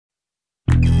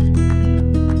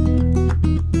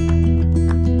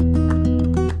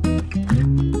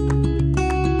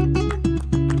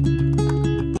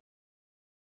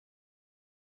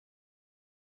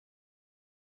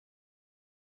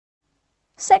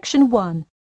Section 1.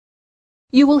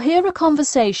 You will hear a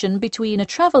conversation between a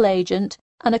travel agent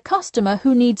and a customer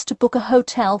who needs to book a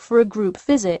hotel for a group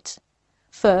visit.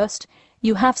 First,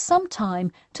 you have some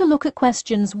time to look at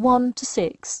questions 1 to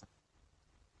 6.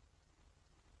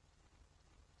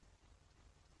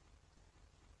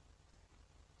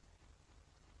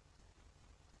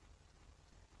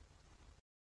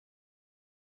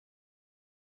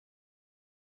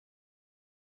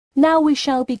 Now we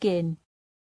shall begin.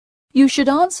 You should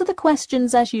answer the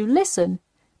questions as you listen,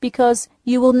 because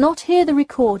you will not hear the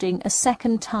recording a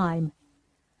second time.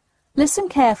 Listen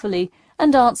carefully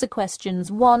and answer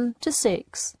questions 1 to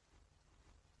 6.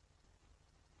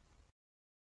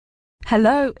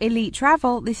 Hello, Elite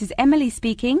Travel. This is Emily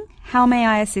speaking. How may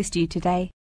I assist you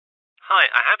today? Hi,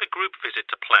 I have a group visit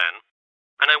to plan,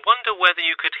 and I wonder whether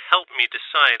you could help me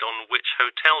decide on which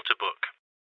hotel to book.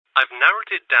 I've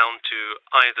narrowed it down to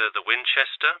either the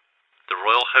Winchester, the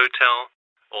Royal Hotel,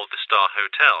 or the Star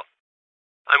Hotel.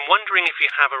 I'm wondering if you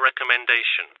have a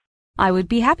recommendation. I would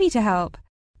be happy to help.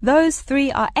 Those 3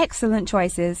 are excellent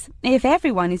choices. If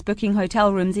everyone is booking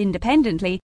hotel rooms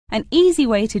independently, an easy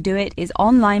way to do it is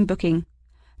online booking.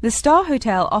 The Star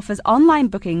Hotel offers online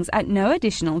bookings at no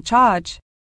additional charge.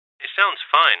 It sounds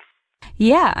fine.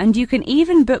 Yeah, and you can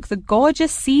even book the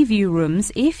gorgeous sea view rooms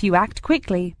if you act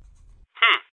quickly.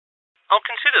 I'll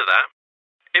consider that.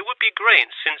 It would be great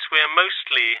since we're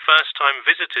mostly first-time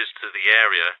visitors to the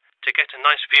area to get a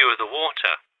nice view of the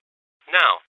water.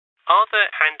 Now, are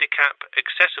there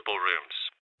handicap-accessible rooms?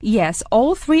 Yes,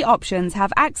 all 3 options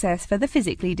have access for the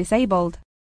physically disabled.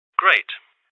 Great.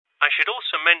 I should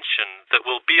also mention that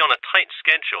we'll be on a tight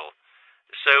schedule,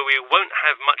 so we won't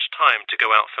have much time to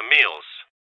go out for meals.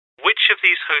 Which of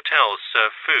these hotels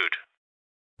serve food?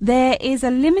 There is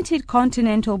a limited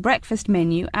continental breakfast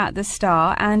menu at the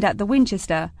Star and at the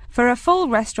Winchester. For a full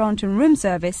restaurant and room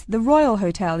service, the Royal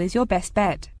Hotel is your best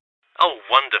bet. Oh,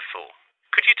 wonderful.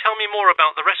 Could you tell me more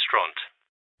about the restaurant?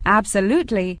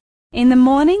 Absolutely. In the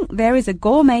morning, there is a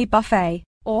gourmet buffet,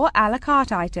 or à la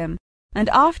carte item, and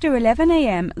after 11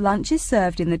 a.m. lunch is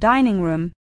served in the dining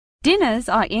room. Dinners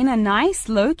are in a nice,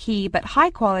 low-key but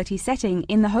high-quality setting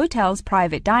in the hotel's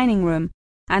private dining room,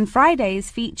 and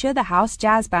Fridays feature the house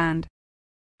jazz band.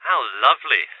 How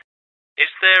lovely. Is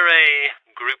there a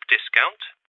group discount?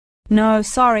 No,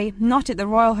 sorry, not at the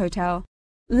Royal Hotel.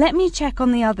 Let me check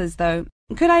on the others, though.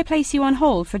 Could I place you on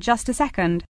hold for just a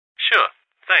second? Sure,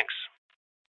 thanks.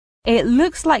 It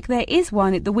looks like there is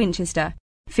one at the Winchester.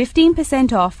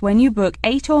 15% off when you book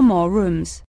 8 or more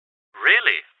rooms.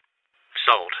 Really?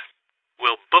 Sold.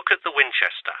 We'll book at the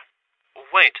Winchester.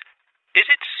 Wait, is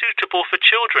it suitable for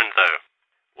children, though?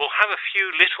 We'll have a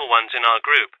few little ones in our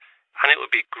group, and it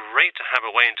would be great to have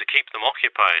a way to keep them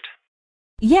occupied.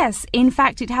 Yes, in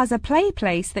fact it has a play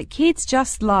place that kids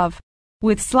just love,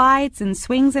 with slides and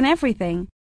swings and everything.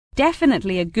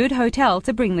 Definitely a good hotel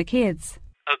to bring the kids.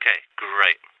 Okay,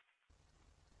 great.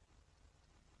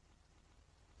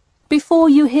 Before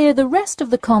you hear the rest of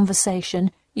the conversation,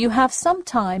 you have some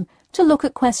time to look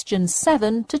at questions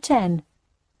 7 to 10.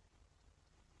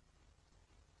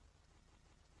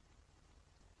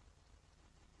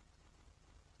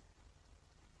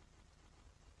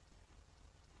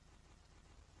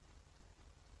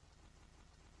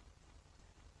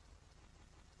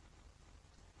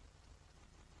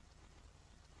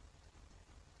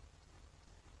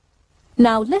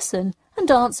 Now listen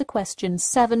and answer questions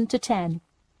 7 to 10.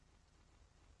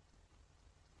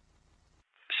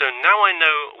 So now I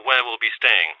know where we'll be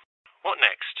staying. What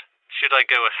next? Should I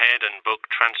go ahead and book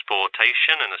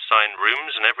transportation and assign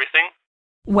rooms and everything?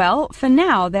 Well, for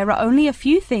now there are only a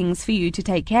few things for you to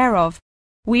take care of.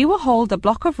 We will hold a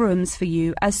block of rooms for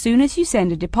you as soon as you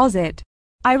send a deposit.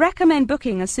 I recommend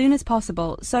booking as soon as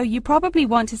possible, so you probably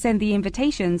want to send the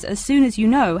invitations as soon as you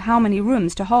know how many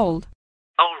rooms to hold.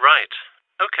 Oh, right.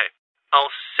 Okay. I'll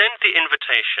send the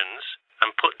invitations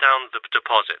and put down the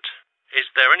deposit. Is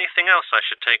there anything else I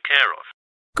should take care of?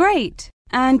 Great.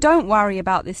 And don't worry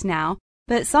about this now,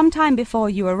 but sometime before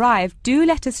you arrive, do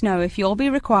let us know if you'll be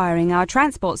requiring our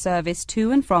transport service to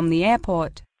and from the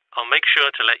airport. I'll make sure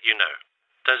to let you know.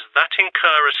 Does that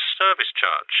incur a service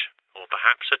charge, or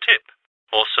perhaps a tip,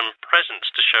 or some presents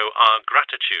to show our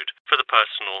gratitude for the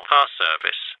personal car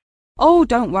service? Oh,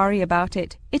 don't worry about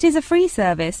it. It is a free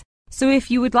service, so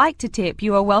if you would like to tip,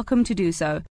 you are welcome to do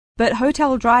so. But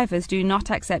hotel drivers do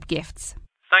not accept gifts.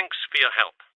 Thanks for your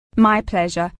help. My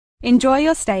pleasure. Enjoy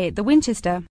your stay at the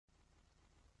Winchester.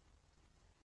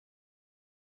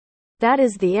 That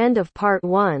is the end of part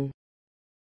 1.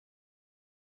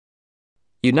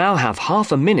 You now have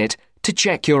half a minute to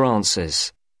check your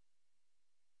answers.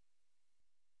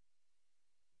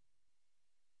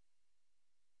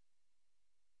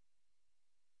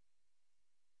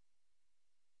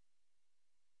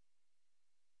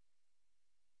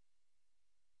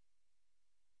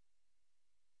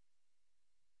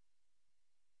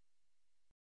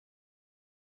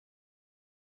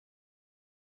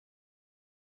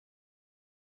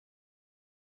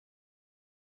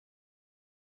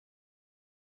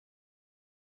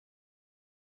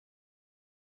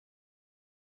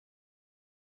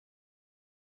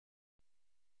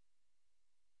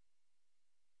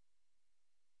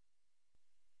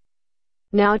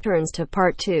 Now turns to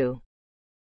Part 2.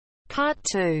 Part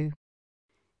 2.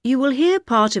 You will hear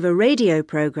part of a radio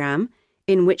programme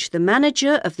in which the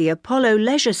manager of the Apollo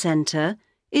Leisure Centre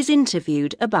is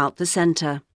interviewed about the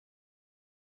centre.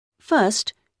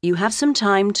 First, you have some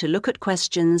time to look at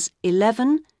questions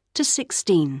 11 to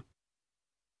 16.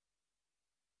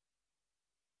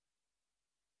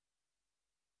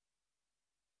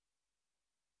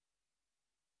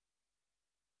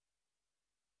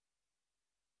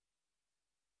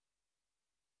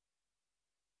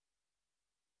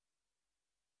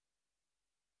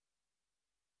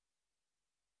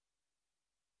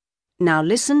 Now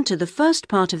listen to the first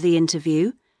part of the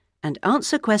interview and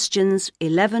answer questions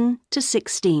 11 to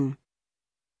 16.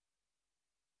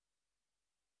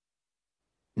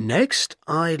 Next,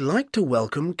 I'd like to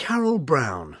welcome Carol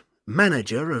Brown,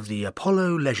 manager of the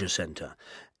Apollo Leisure Centre.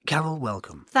 Carol,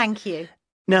 welcome. Thank you.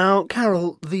 Now,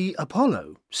 Carol, the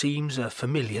Apollo seems a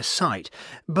familiar sight,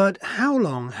 but how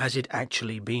long has it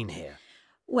actually been here?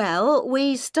 Well,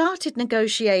 we started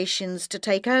negotiations to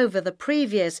take over the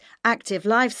previous Active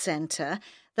Life Centre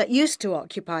that used to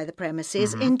occupy the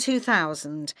premises in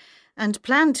 2000 and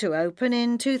planned to open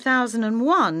in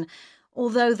 2001,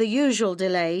 although the usual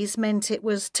delays meant it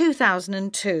was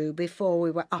 2002 before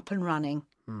we were up and running.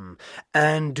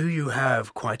 And do you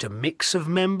have quite a mix of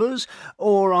members,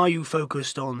 or are you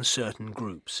focused on certain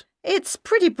groups? It's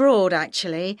pretty broad,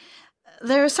 actually.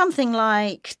 There are something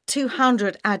like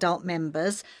 200 adult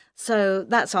members, so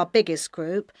that's our biggest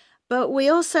group, but we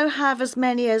also have as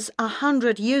many as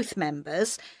 100 youth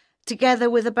members, together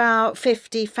with about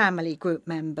 50 family group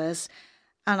members.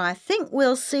 And I think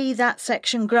we'll see that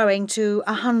section growing to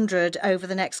 100 over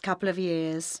the next couple of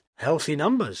years. Healthy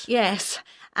numbers. Yes,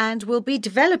 and we'll be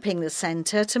developing the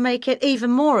centre to make it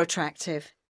even more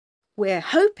attractive. We're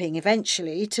hoping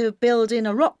eventually to build in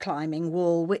a rock climbing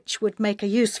wall, which would make a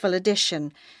useful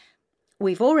addition.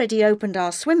 We've already opened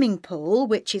our swimming pool,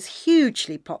 which is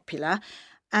hugely popular,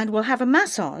 and we'll have a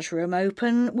massage room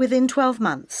open within 12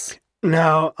 months.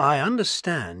 Now, I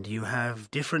understand you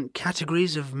have different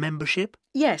categories of membership?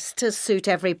 Yes, to suit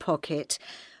every pocket.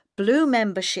 Blue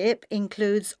membership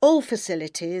includes all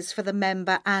facilities for the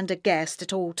member and a guest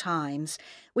at all times,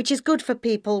 which is good for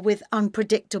people with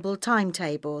unpredictable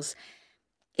timetables.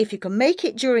 If you can make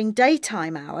it during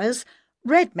daytime hours,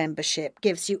 red membership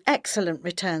gives you excellent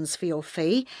returns for your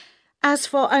fee. As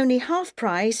for only half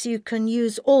price, you can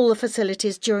use all the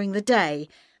facilities during the day,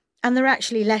 and they're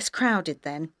actually less crowded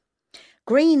then.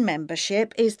 Green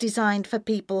membership is designed for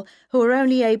people who are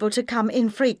only able to come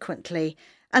infrequently,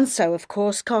 and so, of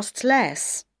course, costs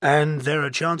less. And there are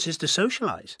chances to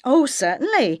socialise? Oh,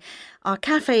 certainly. Our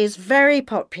cafe is very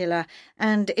popular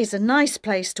and is a nice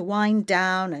place to wind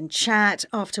down and chat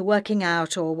after working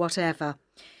out or whatever.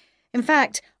 In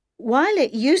fact, while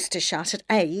it used to shut at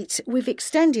 8, we've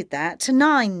extended that to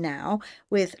 9 now,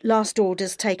 with last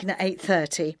orders taken at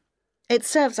 8:30. It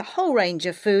serves a whole range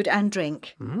of food and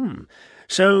drink.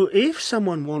 So if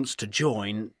someone wants to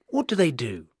join, what do they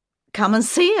do? Come and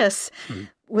see us.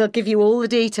 We'll give you all the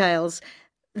details.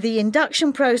 The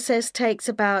induction process takes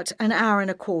about an hour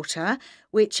and a quarter,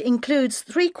 which includes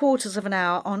 3/4 of an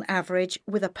hour on average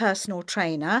with a personal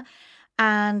trainer,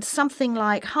 and something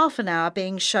like half an hour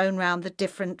being shown round the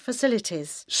different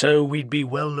facilities. So we'd be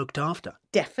well looked after?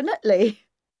 Definitely.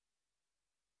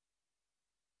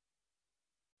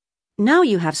 Now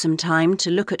you have some time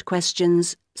to look at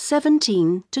questions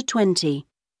 17 to 20.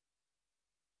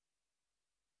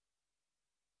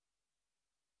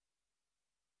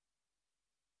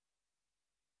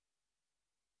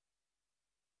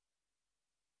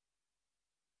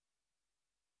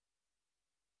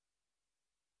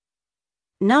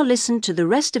 Now listen to the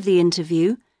rest of the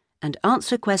interview and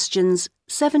answer questions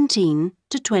 17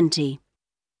 to 20.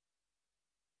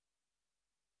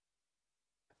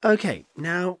 OK,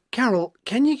 now, Carol,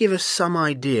 can you give us some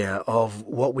idea of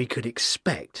what we could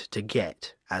expect to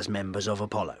get as members of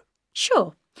Apollo?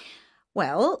 Sure.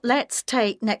 Well, let's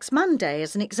take next Monday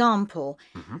as an example.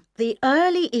 The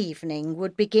early evening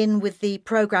would begin with the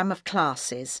programme of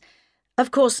classes.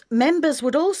 Of course, members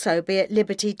would also be at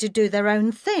liberty to do their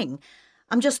own thing.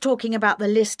 I'm just talking about the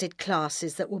listed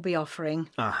classes that we'll be offering.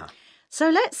 So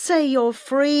let's say you're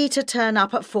free to turn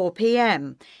up at 4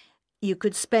 p.m. You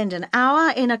could spend an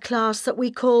hour in a class that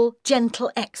we call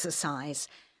gentle exercise.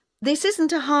 This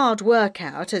isn't a hard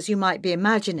workout, as you might be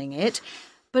imagining it,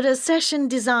 but a session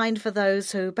designed for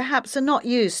those who perhaps are not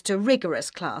used to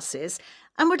rigorous classes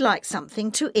and would like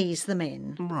something to ease them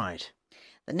in. Right.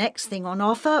 The next thing on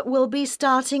offer will be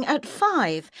starting at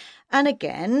 5, and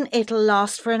again, it'll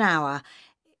last for an hour.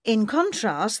 In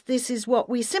contrast, this is what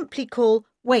we simply call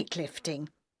weightlifting.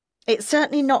 It's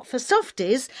certainly not for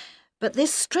softies, but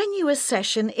this strenuous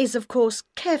session is, of course,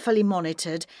 carefully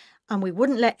monitored, and we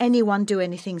wouldn't let anyone do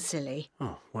anything silly.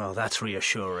 Oh, well, that's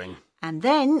reassuring. And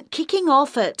then, kicking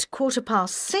off at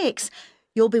 6:15,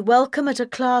 you'll be welcome at a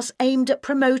class aimed at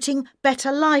promoting better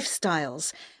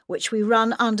lifestyles, which we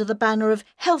run under the banner of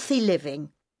healthy living.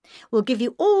 We'll give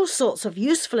you all sorts of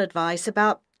useful advice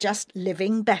about just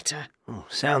living better. Oh,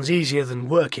 sounds easier than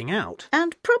working out.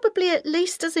 And probably at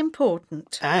least as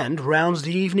important. And rounds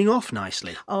the evening off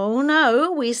nicely. Oh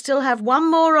no, we still have one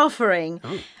more offering.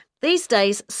 Oh. These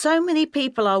days, so many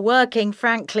people are working,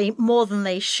 frankly, more than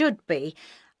they should be,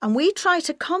 and we try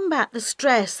to combat the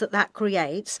stress that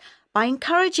creates by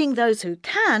encouraging those who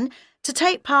can to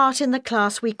take part in the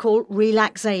class we call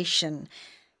relaxation.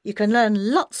 You can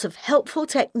learn lots of helpful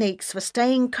techniques for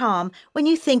staying calm when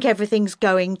you think everything's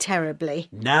going terribly.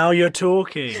 Now you're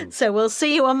talking. So we'll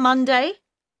see you on Monday.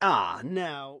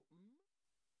 Now.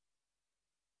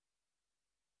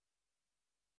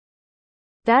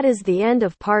 That is the end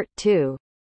of part 2.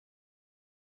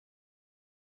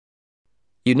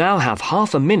 You now have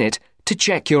half a minute to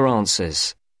check your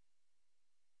answers.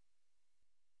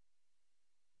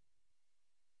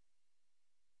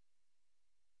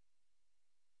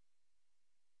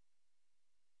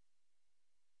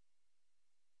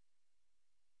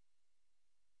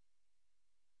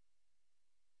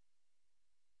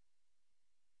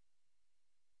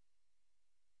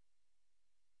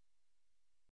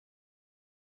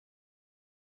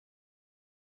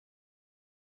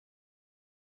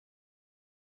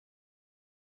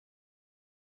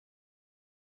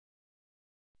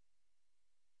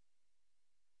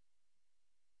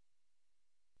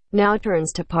 Now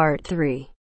turns to part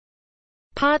 3.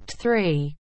 Part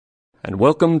 3. And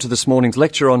welcome to this morning's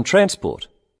lecture on transport.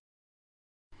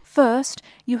 First,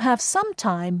 you have some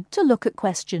time to look at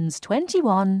questions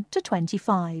 21 to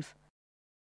 25.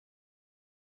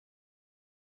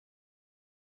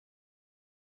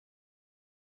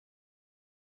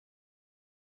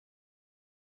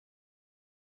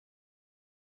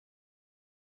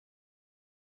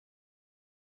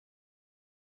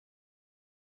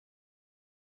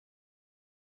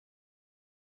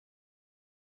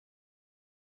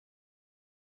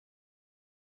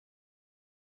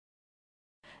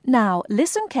 Now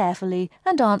listen carefully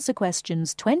and answer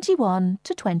questions 21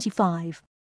 to 25.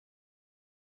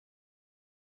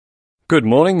 Good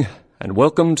morning and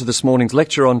welcome to this morning's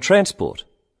lecture on transport.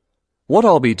 What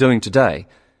I'll be doing today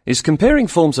is comparing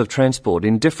forms of transport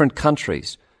in different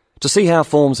countries to see how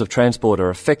forms of transport are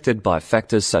affected by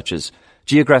factors such as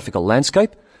geographical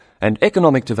landscape and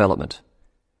economic development.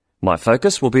 My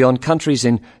focus will be on countries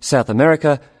in South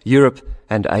America, Europe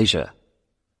and Asia.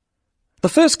 The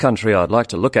first country I'd like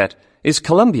to look at is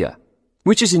Colombia,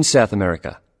 which is in South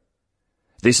America.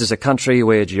 This is a country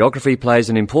where geography plays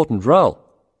an important role.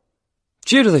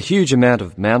 Due to the huge amount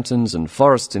of mountains and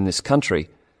forests in this country,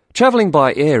 travelling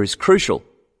by air is crucial.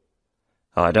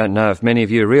 I don't know if many of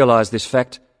you realise this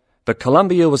fact, but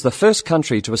Colombia was the first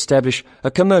country to establish a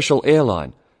commercial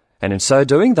airline, and in so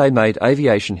doing they made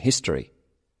aviation history.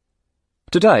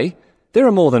 Today, there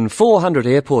are more than 400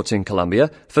 airports in Colombia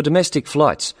for domestic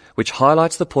flights, which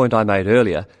highlights the point I made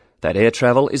earlier that air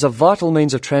travel is a vital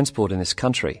means of transport in this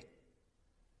country.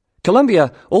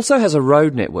 Colombia also has a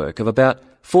road network of about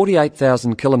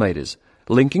 48,000 kilometres,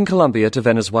 linking Colombia to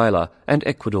Venezuela and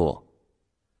Ecuador.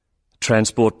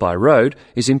 Transport by road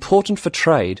is important for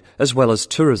trade as well as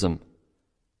tourism.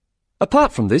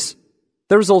 Apart from this,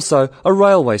 there is also a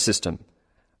railway system,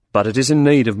 but it is in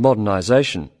need of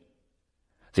modernisation.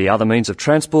 The other means of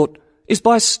transport is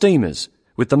by steamers,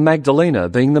 with the Magdalena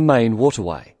being the main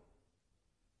waterway.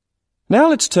 Now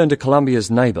let's turn to Colombia's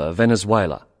neighbour,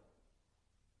 Venezuela.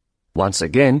 Once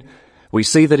again, we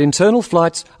see that internal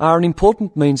flights are an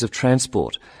important means of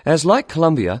transport, as like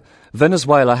Colombia,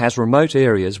 Venezuela has remote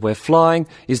areas where flying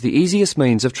is the easiest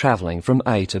means of travelling from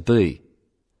A to B.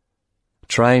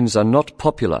 Trains are not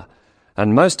popular,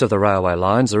 and most of the railway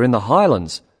lines are in the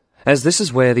highlands, as this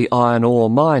is where the iron ore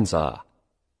mines are.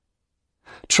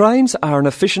 Trains are an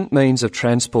efficient means of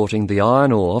transporting the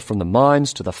iron ore from the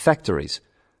mines to the factories.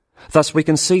 Thus we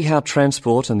can see how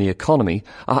transport and the economy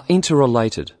are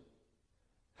interrelated.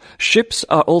 Ships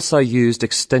are also used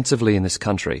extensively in this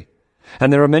country,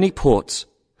 and there are many ports,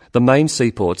 the main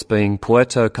seaports being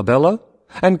Puerto Cabello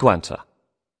and Guanta.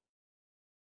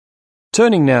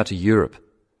 Turning now to Europe.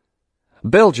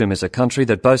 Belgium is a country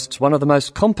that boasts one of the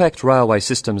most compact railway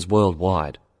systems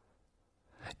worldwide.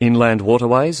 Inland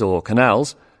waterways, or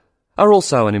canals, are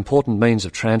also an important means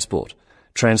of transport,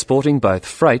 transporting both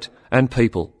freight and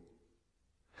people.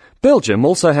 Belgium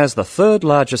also has the third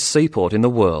largest seaport in the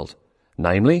world,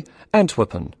 namely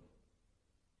Antwerpen.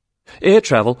 Air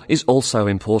travel is also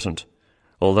important,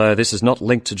 although this is not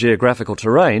linked to geographical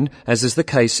terrain, as is the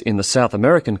case in the South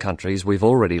American countries we've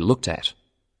already looked at.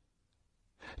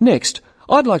 Next,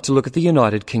 I'd like to look at the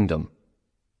United Kingdom.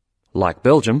 Like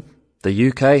Belgium, the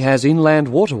UK has inland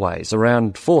waterways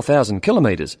around 4,000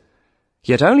 kilometres,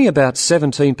 yet only about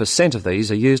 17% of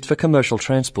these are used for commercial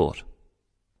transport.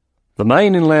 The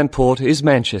main inland port is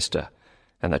Manchester,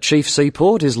 and the chief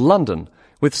seaport is London,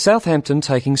 with Southampton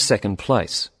taking second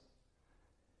place.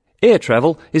 Air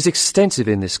travel is extensive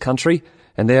in this country,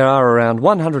 and there are around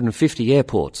 150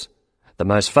 airports, the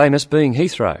most famous being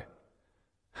Heathrow.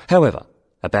 However,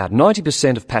 about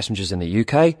 90% of passengers in the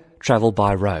UK travel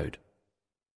by road.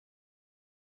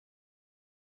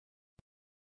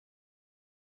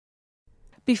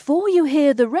 Before you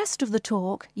hear the rest of the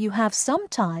talk, you have some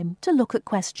time to look at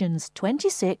questions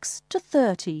 26 to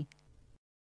 30.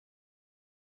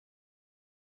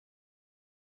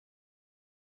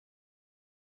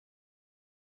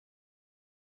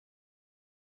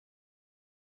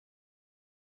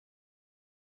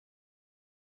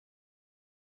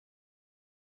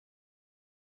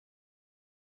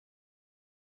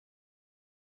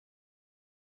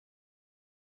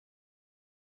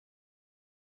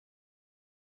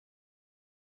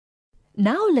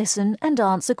 Now listen and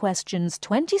answer questions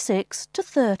 26 to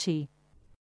 30.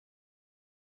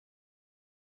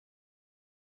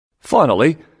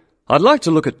 Finally, I'd like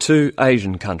to look at two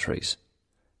Asian countries.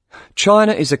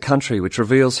 China is a country which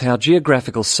reveals how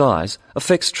geographical size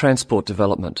affects transport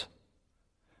development.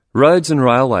 Roads and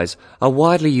railways are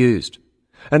widely used,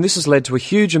 and this has led to a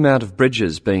huge amount of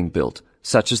bridges being built,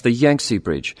 such as the Yangtze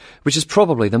Bridge, which is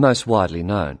probably the most widely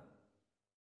known.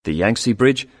 The Yangtze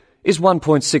Bridge is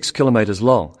 1.6 kilometres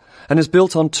long and is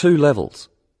built on two levels.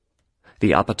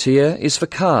 The upper tier is for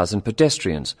cars and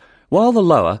pedestrians, while the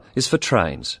lower is for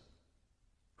trains.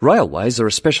 Railways are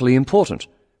especially important,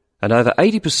 and over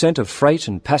 80% of freight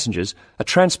and passengers are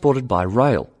transported by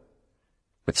rail.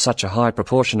 With such a high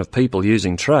proportion of people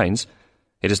using trains,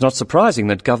 it is not surprising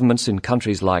that governments in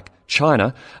countries like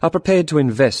China are prepared to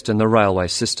invest in the railway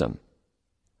system.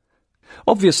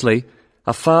 Obviously,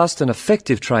 a fast and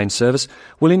effective train service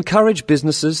will encourage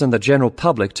businesses and the general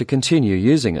public to continue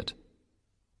using it.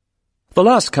 The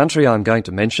last country I'm going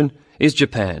to mention is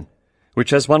Japan, which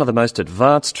has one of the most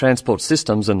advanced transport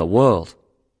systems in the world.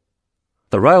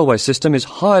 The railway system is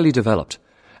highly developed,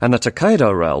 and the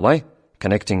Tokaido Railway,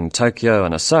 connecting Tokyo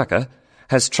and Osaka,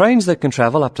 has trains that can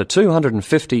travel up to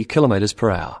 250 kilometres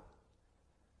per hour.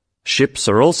 Ships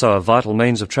are also a vital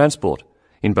means of transport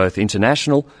in both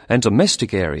international and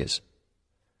domestic areas.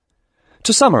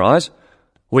 To summarise,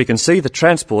 we can see that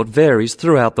transport varies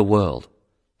throughout the world,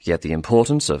 yet the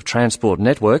importance of transport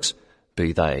networks,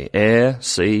 be they air,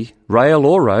 sea, rail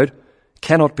or road,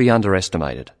 cannot be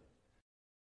underestimated.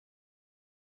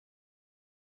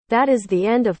 That is the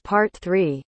end of part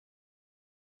 3.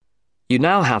 You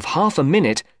now have half a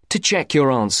minute to check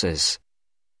your answers.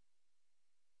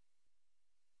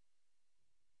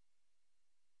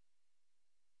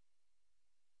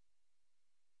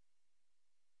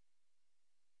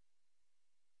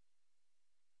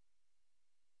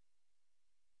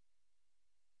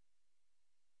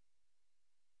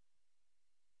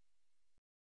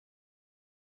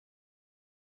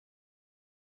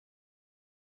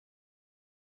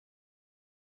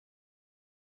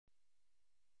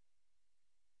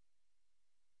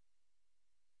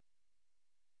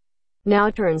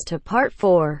 Now turns to part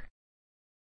 4.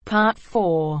 Part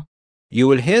 4. You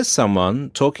will hear someone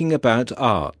talking about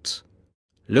art.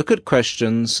 Look at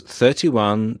questions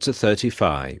 31 to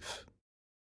 35.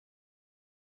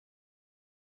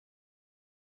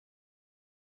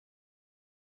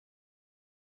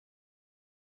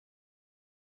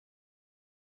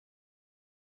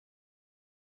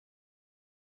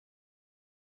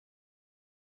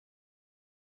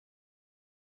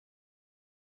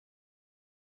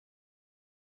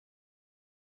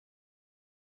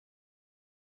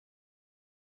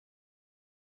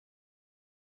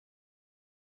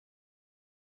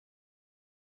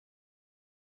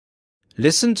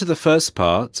 Listen to the first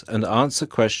part and answer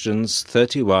questions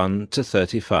 31 to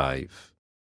 35.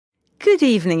 Good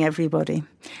evening, everybody,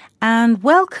 and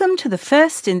welcome to the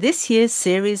first in this year's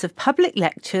series of public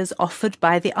lectures offered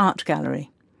by the Art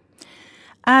Gallery.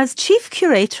 As Chief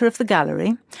Curator of the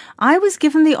Gallery, I was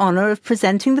given the honour of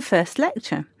presenting the first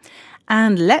lecture,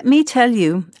 and let me tell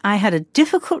you, I had a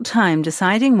difficult time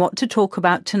deciding what to talk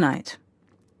about tonight.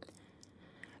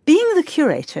 Being the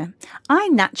curator, I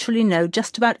naturally know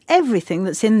just about everything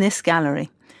that's in this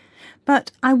gallery,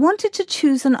 but I wanted to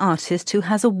choose an artist who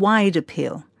has a wide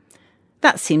appeal.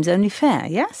 That seems only fair,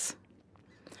 yes?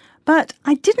 But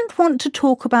I didn't want to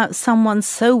talk about someone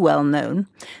so well known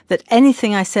that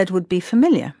anything I said would be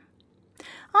familiar.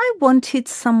 I wanted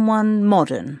someone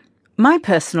modern. My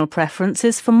personal preference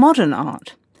is for modern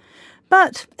art.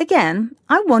 But again,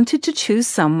 I wanted to choose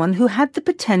someone who had the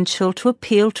potential to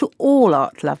appeal to all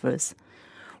art lovers,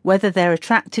 whether they're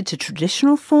attracted to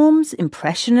traditional forms,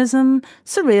 Impressionism,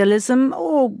 Surrealism,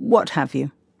 or what have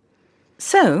you.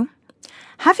 So,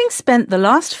 having spent the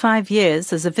last 5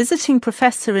 years as a visiting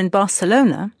professor in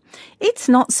Barcelona, it's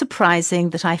not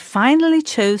surprising that I finally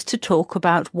chose to talk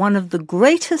about one of the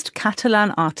greatest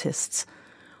Catalan artists,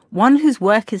 one whose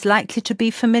work is likely to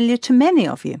be familiar to many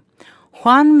of you,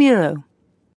 Joan Miró.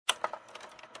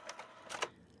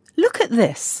 Look at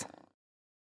this.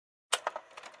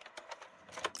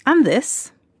 And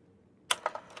this.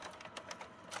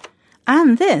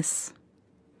 And this.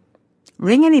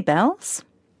 Ring any bells?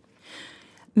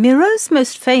 Miró's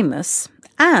most famous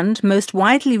and most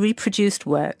widely reproduced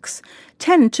works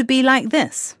tend to be like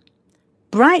this.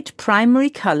 Bright primary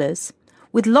colours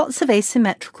with lots of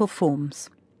asymmetrical forms.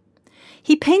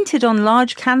 He painted on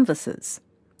large canvases,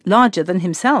 larger than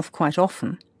himself quite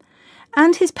often,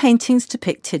 and his paintings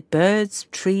depicted birds,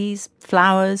 trees,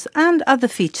 flowers, and other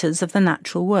features of the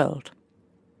natural world.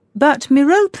 But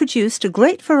Miró produced a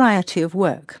great variety of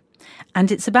work,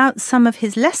 and it's about some of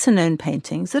his lesser-known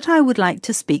paintings that I would like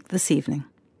to speak this evening.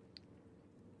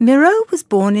 Miró was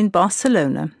born in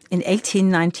Barcelona in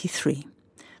 1893,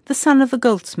 the son of a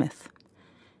goldsmith.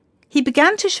 He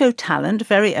began to show talent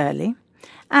very early,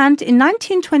 and in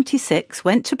 1926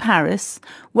 went to Paris,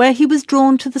 where he was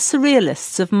drawn to the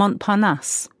Surrealists of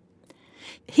Montparnasse.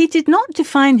 He did not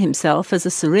define himself as a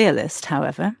Surrealist,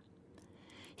 however.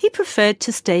 He preferred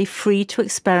to stay free to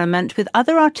experiment with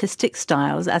other artistic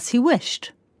styles as he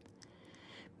wished.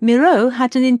 Miró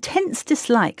had an intense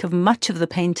dislike of much of the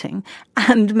painting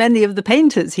and many of the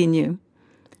painters he knew.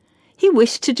 He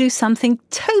wished to do something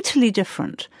totally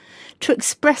different, to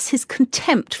express his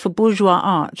contempt for bourgeois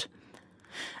art.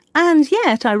 And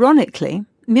yet, ironically,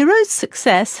 Miró's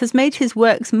success has made his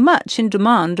works much in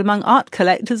demand among art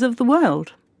collectors of the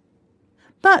world.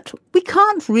 But we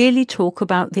can't really talk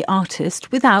about the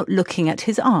artist without looking at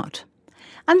his art.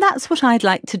 And that's what I'd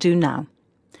like to do now.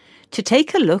 To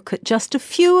take a look at just a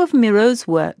few of Miró's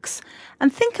works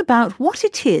and think about what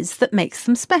it is that makes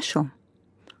them special.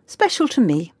 Special to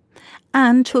me,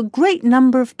 and to a great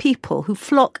number of people who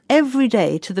flock every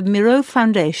day to the Miró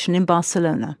Foundation in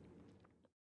Barcelona.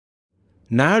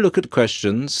 Now look at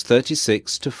questions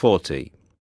 36 to 40.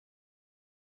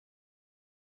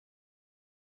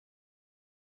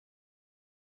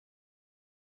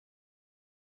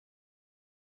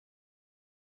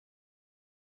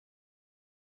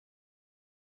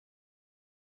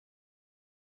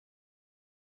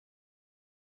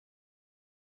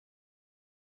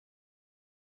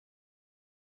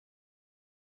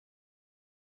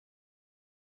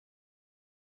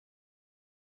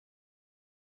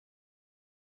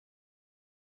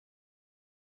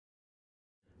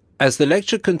 As the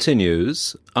lecture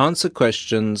continues, answer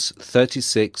questions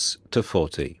 36 to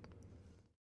 40.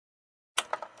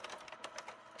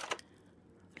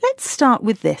 Let's start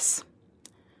with this.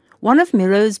 One of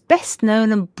Miró's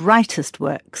best-known and brightest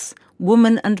works,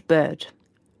 Woman and Bird.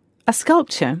 A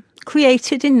sculpture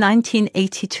created in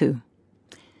 1982.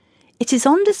 It is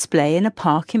on display in a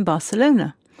park in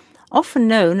Barcelona, often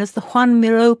known as the Joan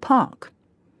Miró Park.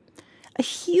 A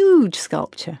huge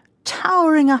sculpture,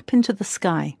 towering up into the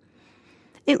sky.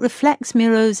 It reflects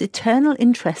Miró's eternal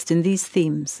interest in these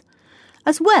themes,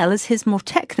 as well as his more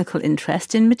technical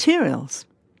interest in materials.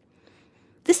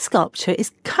 This sculpture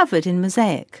is covered in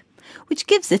mosaic, which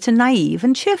gives it a naive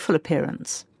and cheerful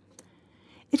appearance.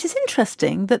 It is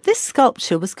interesting that this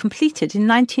sculpture was completed in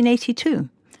 1982,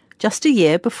 just a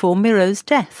year before Miró's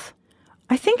death.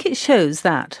 I think it shows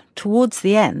that, towards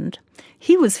the end,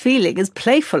 he was feeling as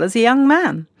playful as a young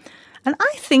man. And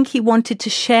I think he wanted to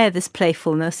share this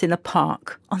playfulness in a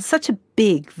park on such a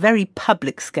big, very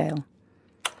public scale.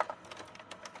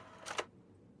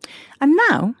 And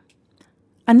now,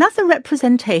 another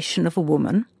representation of a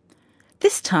woman,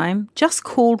 this time just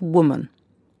called Woman.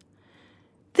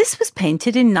 This was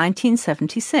painted in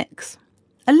 1976,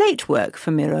 a late work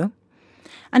for Miró,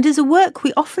 and is a work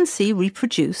we often see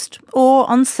reproduced or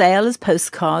on sale as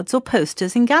postcards or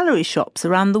posters in gallery shops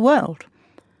around the world.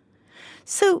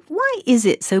 So why is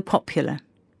it so popular?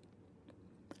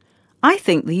 I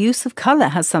think the use of colour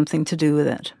has something to do with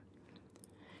it.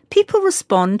 People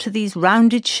respond to these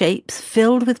rounded shapes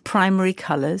filled with primary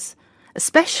colours,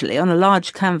 especially on a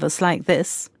large canvas like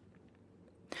this.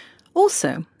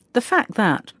 Also, the fact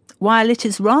that, While it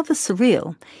is rather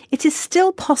surreal, it is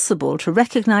still possible to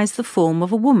recognise the form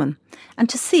of a woman and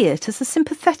to see it as a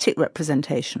sympathetic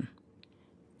representation.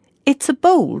 It's a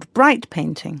bold, bright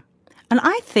painting, and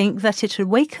I think that it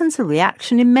awakens a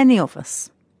reaction in many of us.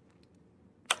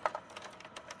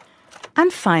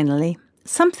 And finally,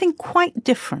 something quite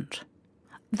different,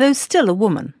 though still a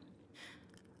woman.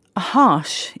 A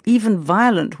harsh, even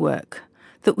violent work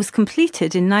that was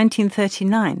completed in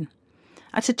 1939,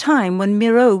 at a time when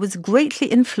Miró was greatly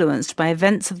influenced by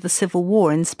events of the Civil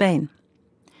War in Spain.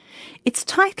 It's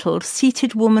titled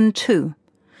Seated Woman 2,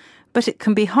 but it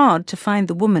can be hard to find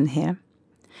the woman here,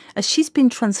 as she's been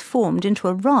transformed into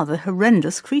a rather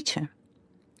horrendous creature.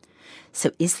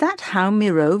 So is that how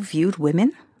Miró viewed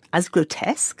women? As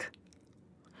grotesque?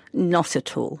 Not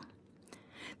at all.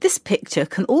 This picture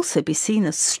can also be seen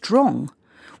as strong,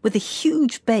 with a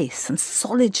huge base and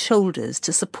solid shoulders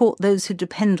to support those who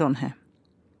depend on her.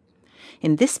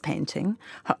 In this painting,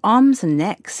 her arms and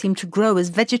neck seem to grow as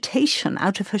vegetation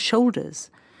out of her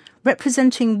shoulders,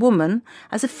 representing woman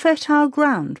as a fertile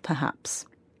ground, perhaps.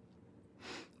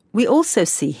 We also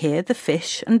see here the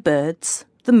fish and birds,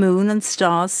 the moon and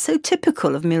stars so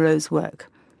typical of Miró's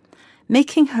work,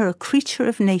 making her a creature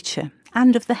of nature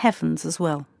and of the heavens as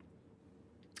well.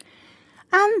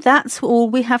 And that's all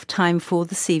we have time for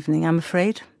this evening, I'm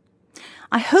afraid.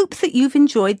 I hope that you've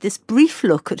enjoyed this brief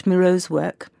look at Miró's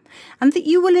work and that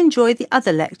you will enjoy the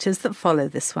other lectures that follow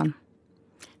this one.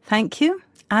 Thank you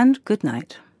and good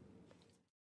night.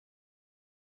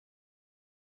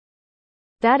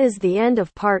 That is the end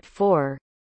of part 4.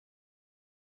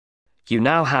 You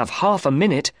now have half a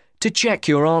minute to check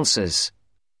your answers.